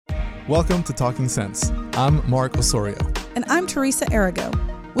Welcome to Talking Sense. I'm Mark Osorio. And I'm Teresa Arago.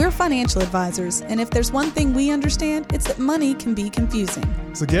 We're financial advisors, and if there's one thing we understand, it's that money can be confusing.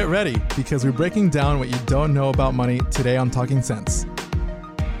 So get ready, because we're breaking down what you don't know about money today on Talking Sense.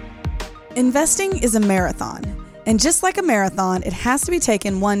 Investing is a marathon, and just like a marathon, it has to be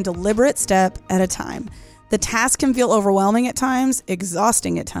taken one deliberate step at a time. The task can feel overwhelming at times,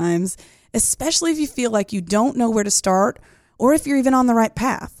 exhausting at times, especially if you feel like you don't know where to start or if you're even on the right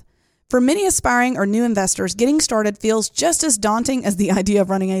path. For many aspiring or new investors, getting started feels just as daunting as the idea of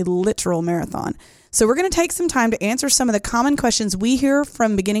running a literal marathon. So we're going to take some time to answer some of the common questions we hear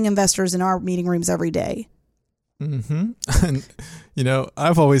from beginning investors in our meeting rooms every day. And,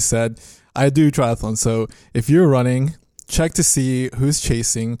 I've always said I do triathlons. So if you're running, check to see who's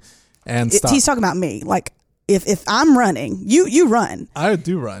chasing and stop. He's talking about me. Like, if I'm running, you run. I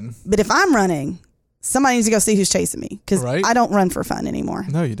do run. But if I'm running, somebody needs to go see who's chasing me, because right? I don't run for fun anymore.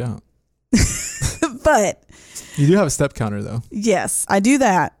 No, you don't. But you do have a step counter, though. Yes, I do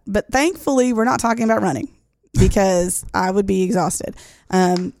that. But thankfully, we're not talking about running, because I would be exhausted.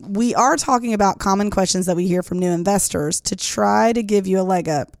 We are talking about common questions that we hear from new investors to try to give you a leg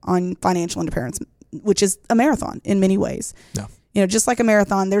up on financial independence, which is a marathon in many ways. Yeah. Just like a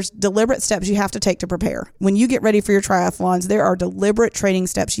marathon, there's deliberate steps you have to take to prepare. When you get ready for your triathlons, there are deliberate training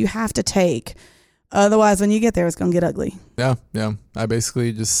steps you have to take. Otherwise, when you get there, it's going to get ugly. Yeah. I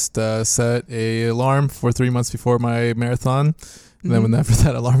basically just set a alarm for 3 months before my marathon. And then whenever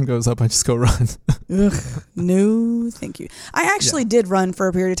that alarm goes up, I just go run. Ugh, no, thank you. I actually did run for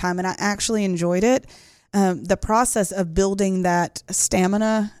a period of time, and I actually enjoyed it. The process of building that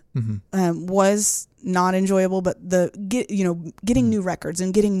stamina was not enjoyable, but getting new records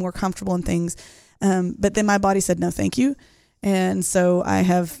and getting more comfortable in things. But then my body said, no, thank you. And so I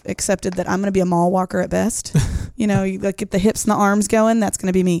have accepted that I'm going to be a mall walker at best. You get the hips and the arms going. That's going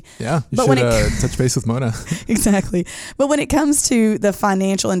to be me. Yeah, you should touch base with Mona. Exactly. But when it comes to the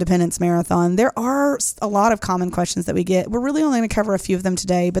financial independence marathon, there are a lot of common questions that we get. We're really only going to cover a few of them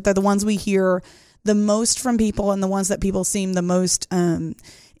today, but they're the ones we hear the most from people, and the ones that people seem the most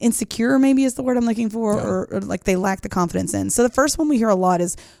insecure, maybe is the word I'm looking for, or like they lack the confidence in. So the first one we hear a lot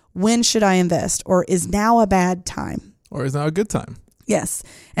is, when should I invest? Or is now a bad time? Or is now a good time? Yes.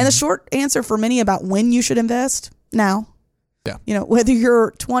 And the short answer for many about when you should invest, now. Yeah. Whether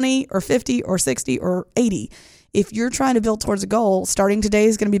you're 20 or 50 or 60 or 80, if you're trying to build towards a goal, starting today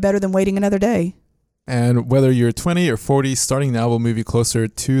is going to be better than waiting another day. And whether you're 20 or 40, starting now will move you closer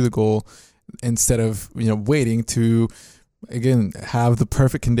to the goal, instead of, waiting to, again, have the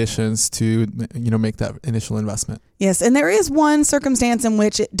perfect conditions to, make that initial investment. Yes. And there is one circumstance in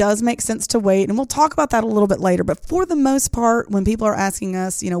which it does make sense to wait. And we'll talk about that a little bit later. But for the most part, when people are asking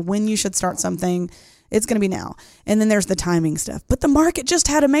us, when you should start something, it's going to be now. And then there's the timing stuff. But the market just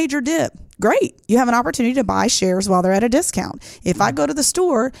had a major dip. Great. You have an opportunity to buy shares while they're at a discount. If I go to the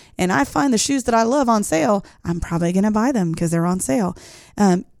store and I find the shoes that I love on sale, I'm probably going to buy them because they're on sale.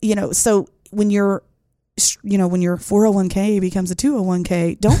 So when your 401k becomes a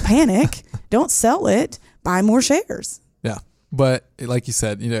 201k, don't panic. Don't sell it. Buy more shares. Yeah. But like you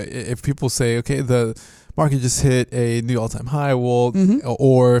said, if people say, okay, the market just hit a new all-time high,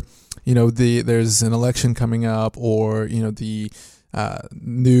 or there's an election coming up, or, the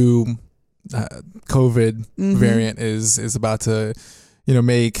new COVID variant is about to,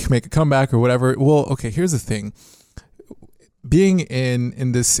 make a comeback or whatever. Well, okay, here's the thing. Being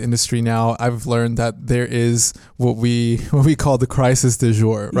in this industry now, I've learned that there is what we call the crisis du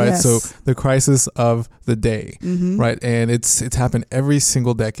jour, right? Yes. So the crisis of the day, right? And it's happened every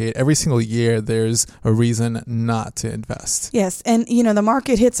single decade, every single year. There's a reason not to invest. Yes, and the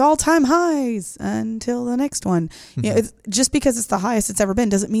market hits all-time highs until the next one. It's, just because it's the highest it's ever been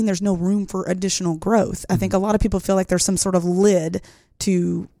doesn't mean there's no room for additional growth. I think a lot of people feel like there's some sort of lid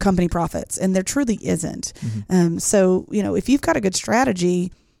to company profits, and there truly isn't. So, if you've got a good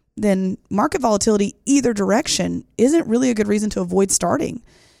strategy, then market volatility either direction isn't really a good reason to avoid starting.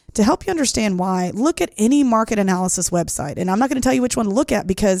 To help you understand why, look at any market analysis website. And I'm not going to tell you which one to look at,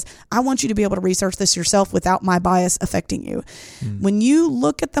 because I want you to be able to research this yourself without my bias affecting you. When you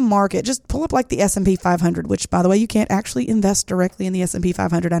look at the market, just pull up like the S&P 500, which, by the way, you can't actually invest directly in the S&P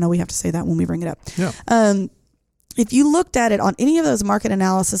 500. I know we have to say that when we bring it up. Yeah. If you looked at it on any of those market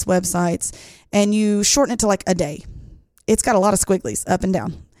analysis websites and you shorten it to like a day, it's got a lot of squigglies up and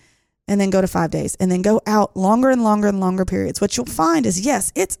down. And then go to 5 days, and then go out longer and longer and longer periods. What you'll find is,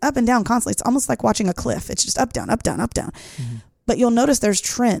 yes, it's up and down constantly. It's almost like watching a cliff. It's just up, down, up, down, up, down. But you'll notice there's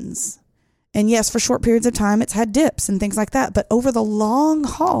trends. And yes, for short periods of time, it's had dips and things like that. But over the long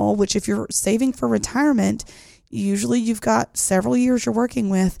haul, which if you're saving for retirement, usually you've got several years you're working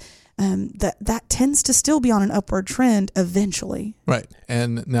with, that tends to still be on an upward trend eventually. Right.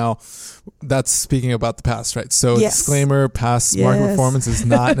 And now that's speaking about the past, right? So Yes. disclaimer, past market performance is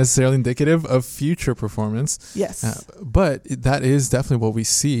not necessarily indicative of future performance. Yes. But that is definitely what we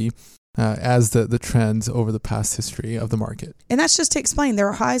see as the trends over the past history of the market. And that's just to explain, there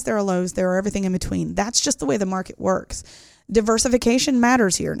are highs, there are lows, there are everything in between. That's just the way the market works. Diversification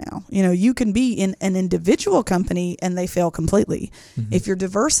matters here now. You can be in an individual company and they fail completely. Mm-hmm. If you're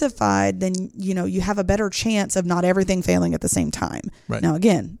diversified, then, you have a better chance of not everything failing at the same time. Right. Now,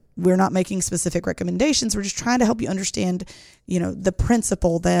 again, we're not making specific recommendations. We're just trying to help you understand, the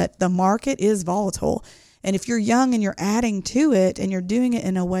principle that the market is volatile. And if you're young and you're adding to it and you're doing it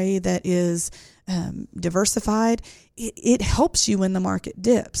in a way that is diversified, it helps you when the market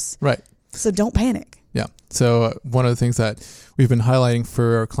dips. Right. So don't panic. Yeah. So one of the things that we've been highlighting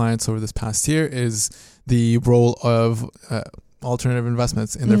for our clients over this past year is the role of alternative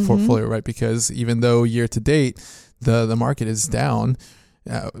investments in their Mm-hmm. portfolio, right? Because even though year to date, the market is down,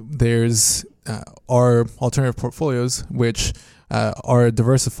 there's our alternative portfolios, which are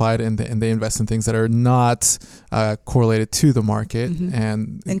diversified and they invest in things that are not correlated to the market.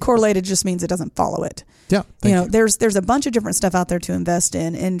 Mm-hmm. And correlated just means it doesn't follow it. Yeah. There's a bunch of different stuff out there to invest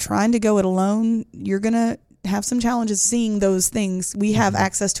in, and trying to go it alone, you're going to have some challenges seeing those things. We have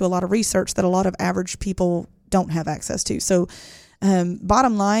access to a lot of research that a lot of average people don't have access to. So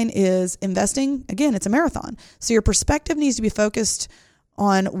bottom line is investing, again, it's a marathon. So your perspective needs to be focused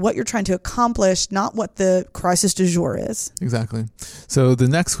on what you're trying to accomplish, not what the crisis du jour is. Exactly. So the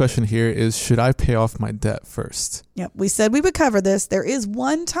next question here is, should I pay off my debt first? Yep. We said we would cover this. There is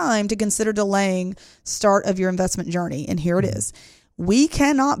one time to consider delaying start of your investment journey, and here it is. We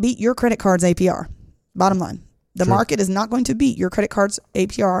cannot beat your credit card's APR. Bottom line. The True. market is not going to beat your credit card's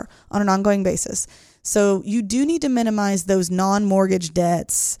APR on an ongoing basis. So you do need to minimize those non-mortgage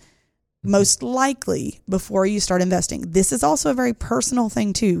debts most likely before you start investing. This is also a very personal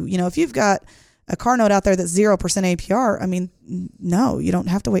thing too. If you've got a car note out there that's 0% APR, no, you don't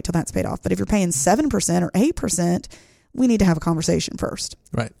have to wait till that's paid off. But if you're paying 7% or 8%, we need to have a conversation first.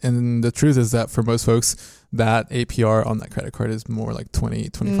 Right. And the truth is that for most folks, that APR on that credit card is more like 20,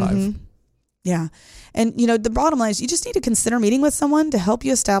 25. Mm-hmm. Yeah. And, the bottom line is you just need to consider meeting with someone to help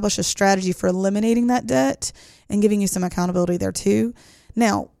you establish a strategy for eliminating that debt and giving you some accountability there too.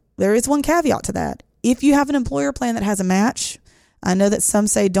 Now, there is one caveat to that. If you have an employer plan that has a match, I know that some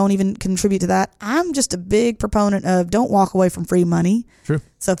say don't even contribute to that. I'm just a big proponent of don't walk away from free money. True.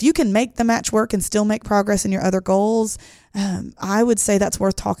 So if you can make the match work and still make progress in your other goals, I would say that's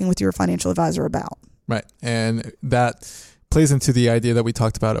worth talking with your financial advisor about. Right. And that plays into the idea that we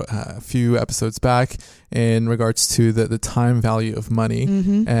talked about a few episodes back in regards to the time value of money.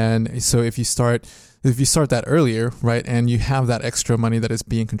 Mm-hmm. And so if you start that earlier, right, and you have that extra money that is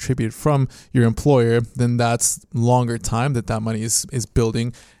being contributed from your employer, then that's longer time that money is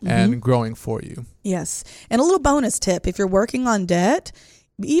building and growing for you. Yes. And a little bonus tip, if you're working on debt,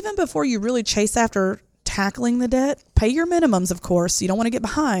 even before you really chase after tackling the debt, pay your minimums, of course. You don't want to get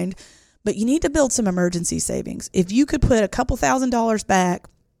behind, but you need to build some emergency savings. If you could put a couple $1,000s back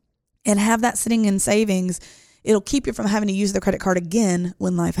and have that sitting in savings, it'll keep you from having to use the credit card again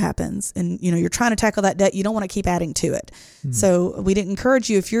when life happens. And, you're trying to tackle that debt. You don't want to keep adding to it. Mm-hmm. So we'd encourage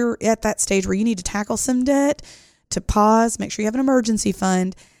you, if you're at that stage where you need to tackle some debt, to pause, make sure you have an emergency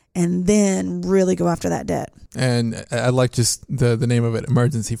fund, and then really go after that debt. And I like just the name of it,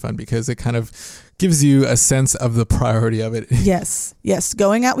 emergency fund, because it kind of gives you a sense of the priority of it. Yes.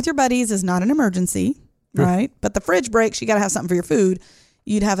 Going out with your buddies is not an emergency, Sure. right? But the fridge breaks, you got to have something for your food.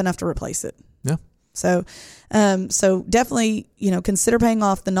 You'd have enough to replace it. Yeah. So definitely, consider paying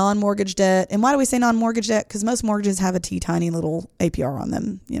off the non-mortgage debt. And why do we say non-mortgage debt? Because most mortgages have a tiny little APR on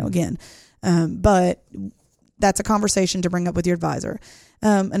them, again. But that's a conversation to bring up with your advisor.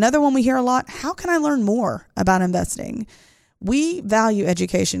 Another one we hear a lot, how can I learn more about investing? We value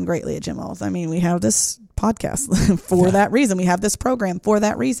education greatly at Jim Wealth. We have this podcast for that reason. We have this program for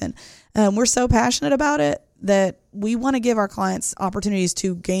that reason. We're so passionate about it that we want to give our clients opportunities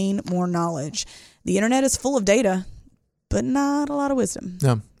to gain more knowledge. The internet is full of data, but not a lot of wisdom.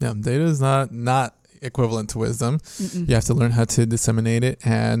 Yeah. Data is not equivalent to wisdom. Mm-mm. You have to learn how to disseminate it.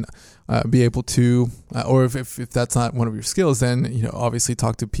 And be able to, or if that's not one of your skills, then, obviously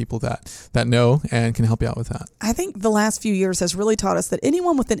talk to people that know and can help you out with that. I think the last few years has really taught us that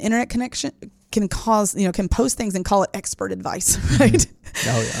anyone with an internet connection can post things and call it expert advice, right?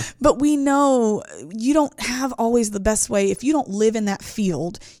 Oh, yeah. But we know you don't have always the best way. If you don't live in that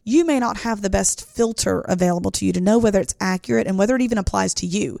field, you may not have the best filter available to you to know whether it's accurate and whether it even applies to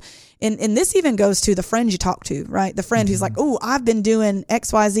you. And this even goes to the friend you talk to, right? The friend who's like, oh, I've been doing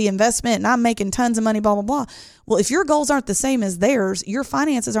XYZ investment and I'm making tons of money, blah, blah, blah. Well, if your goals aren't the same as theirs, your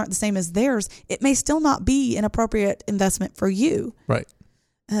finances aren't the same as theirs, it may still not be an appropriate investment for you. Right.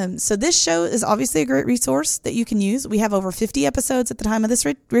 So this show is obviously a great resource that you can use. We have over 50 episodes at the time of this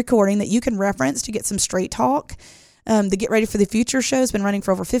recording that you can reference to get some straight talk. The Get Ready for the Future show has been running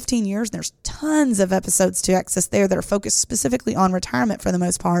for over 15 years. And there's tons of episodes to access there that are focused specifically on retirement for the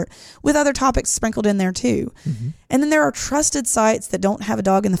most part, with other topics sprinkled in there too. Mm-hmm. And then there are trusted sites that don't have a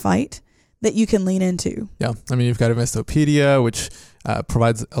dog in the fight that you can lean into. Yeah. I mean, you've got Investopedia, which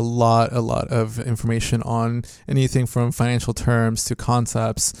provides a lot of information on anything from financial terms to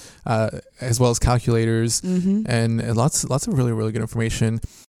concepts, as well as calculators, and lots of really, really good information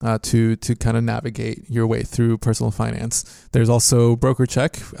to kind of navigate your way through personal finance. There's also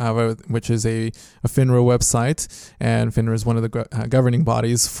BrokerCheck, which is a FINRA website, and FINRA is one of the governing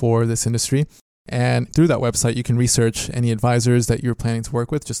bodies for this industry. And through that website, you can research any advisors that you're planning to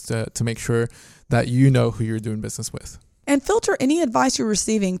work with, just to make sure that you know who you're doing business with. And filter any advice you're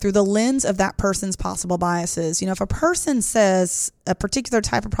receiving through the lens of that person's possible biases. If a person says a particular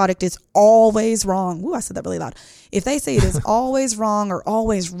type of product is always wrong, I said that really loud. If they say it is always wrong or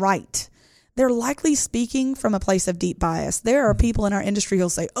always right, they're likely speaking from a place of deep bias. There are people in our industry who'll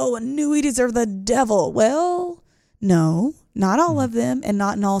say, oh, annuities are the devil. Well, no, not all of them and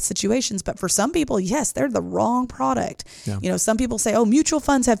not in all situations. But for some people, yes, they're the wrong product. Yeah. Some people say, oh, mutual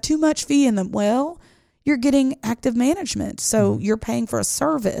funds have too much fee in them. Well, you're getting active management, so you're paying for a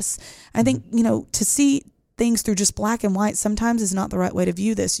service. I think, to see things through just black and white sometimes is not the right way to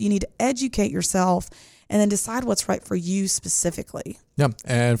view this. You need to educate yourself and then decide what's right for you specifically. Yeah,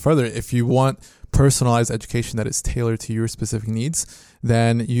 and further, if you want personalized education that is tailored to your specific needs,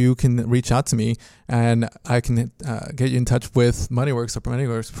 then you can reach out to me and I can get you in touch with MoneyWorks, or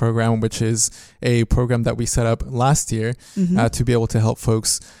MoneyWorks program, which is a program that we set up last year to be able to help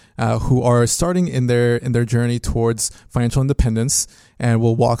folks who are starting in their journey towards financial independence, and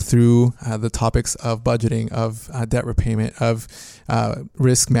we'll walk through the topics of budgeting, of debt repayment, of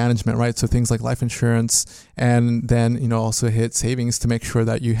risk management, right? So things like life insurance, and then also hit savings to make sure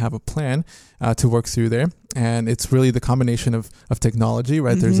that you have a plan to work through there. And it's really the combination of technology,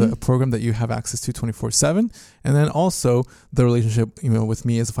 right? There's a program that you have access to 24/7, and then also the relationship with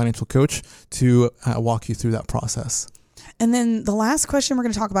me as a financial coach to walk you through that process. And then the last question we're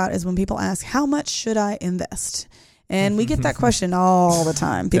going to talk about is when people ask, how much should I invest? And we get that question all the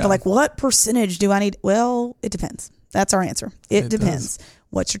time. People are like, what percentage do I need? Well, it depends. That's our answer. It depends.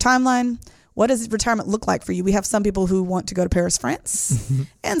 What's your timeline? What does retirement look like for you? We have some people who want to go to Paris, France,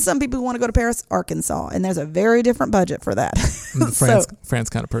 and some people who want to go to Paris, Arkansas. And there's a very different budget for that. France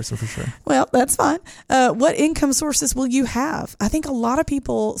kind of person for sure. Well, that's fine. What income sources will you have? I think a lot of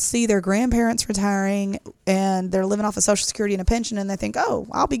people see their grandparents retiring and they're living off of Social Security and a pension, and they think, oh,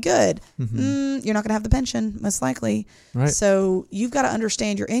 I'll be good. You're not going to have the pension, most likely. Right. So you've got to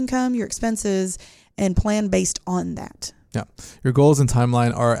understand your income, your expenses, and plan based on that. Yeah. Your goals and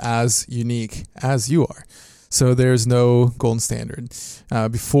timeline are as unique as you are. So there's no golden standard.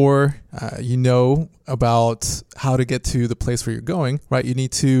 Before you know about how to get to the place where you're going, right? You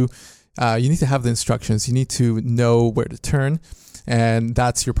need to have the instructions. You need to know where to turn, and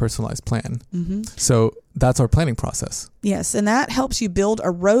that's your personalized plan. So that's our planning process. Yes, and that helps you build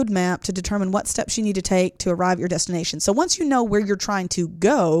a roadmap to determine what steps you need to take to arrive at your destination. So once you know where you're trying to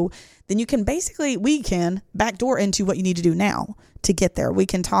go, then we can backdoor into what you need to do now to get there. We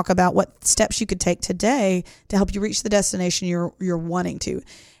can talk about what steps you could take today to help you reach the destination you're wanting to.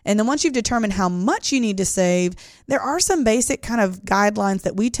 And then once you've determined how much you need to save, there are some basic kind of guidelines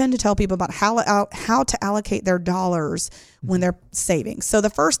that we tend to tell people about how to allocate their dollars when they're saving. So the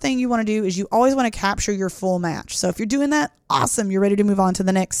first thing you want to do is you always want to capture your full match. So if you're doing that, awesome, you're ready to move on to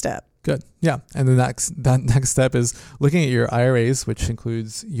the next step. Good. Yeah. And that next step is looking at your IRAs, which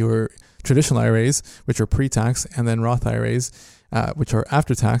includes your traditional IRAs, which are pre-tax, and then Roth IRAs, which are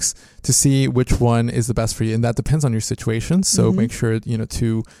after tax, to see which one is the best for you. And that depends on your situation. So make sure,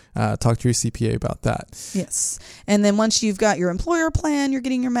 to talk to your CPA about that. Yes. And then once you've got your employer plan, you're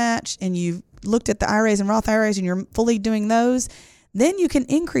getting your match, and you've looked at the IRAs and Roth IRAs and you're fully doing those, then you can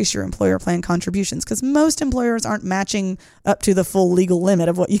increase your employer plan contributions, because most employers aren't matching up to the full legal limit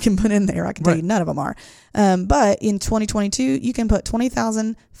of what you can put in there. I can tell you none of them are. But in 2022, you can put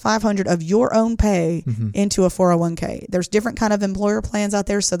 $20,500 of your own pay into a 401k. There's different kind of employer plans out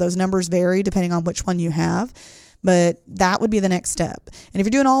there, so those numbers vary depending on which one you have. But that would be the next step. And if you're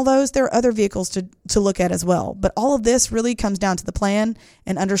doing all those, there are other vehicles to look at as well. But all of this really comes down to the plan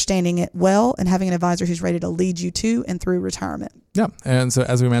and understanding it well and having an advisor who's ready to lead you to and through retirement. Yeah. And so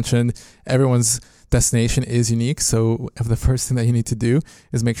as we mentioned, everyone's destination is unique. So the first thing that you need to do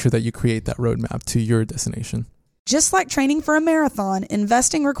is make sure that you create that roadmap to your destination. Just like training for a marathon,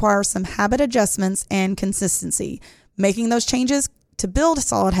 investing requires some habit adjustments and consistency. Making those changes to build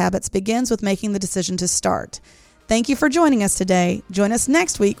solid habits begins with making the decision to start. Thank you for joining us today. Join us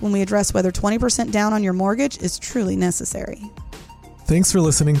next week when we address whether 20% down on your mortgage is truly necessary. Thanks for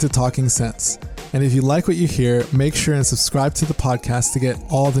listening to Talking Sense. And if you like what you hear, make sure and subscribe to the podcast to get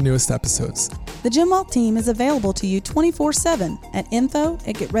all the newest episodes. The Jim Wealth team is available to you 24/7 at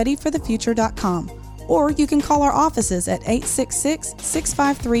info@getreadyforthefuture.com. Or you can call our offices at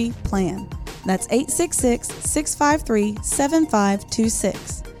 866-653-PLAN. That's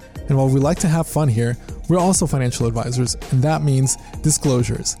 866-653-7526. And while we like to have fun here, we're also financial advisors, and that means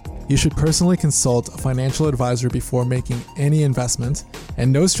disclosures. You should personally consult a financial advisor before making any investment,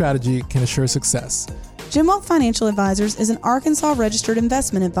 and no strategy can assure success. Jim Wealth Financial Advisors is an Arkansas registered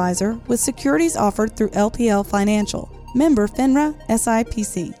investment advisor with securities offered through LPL Financial, member FINRA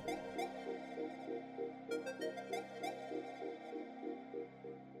SIPC.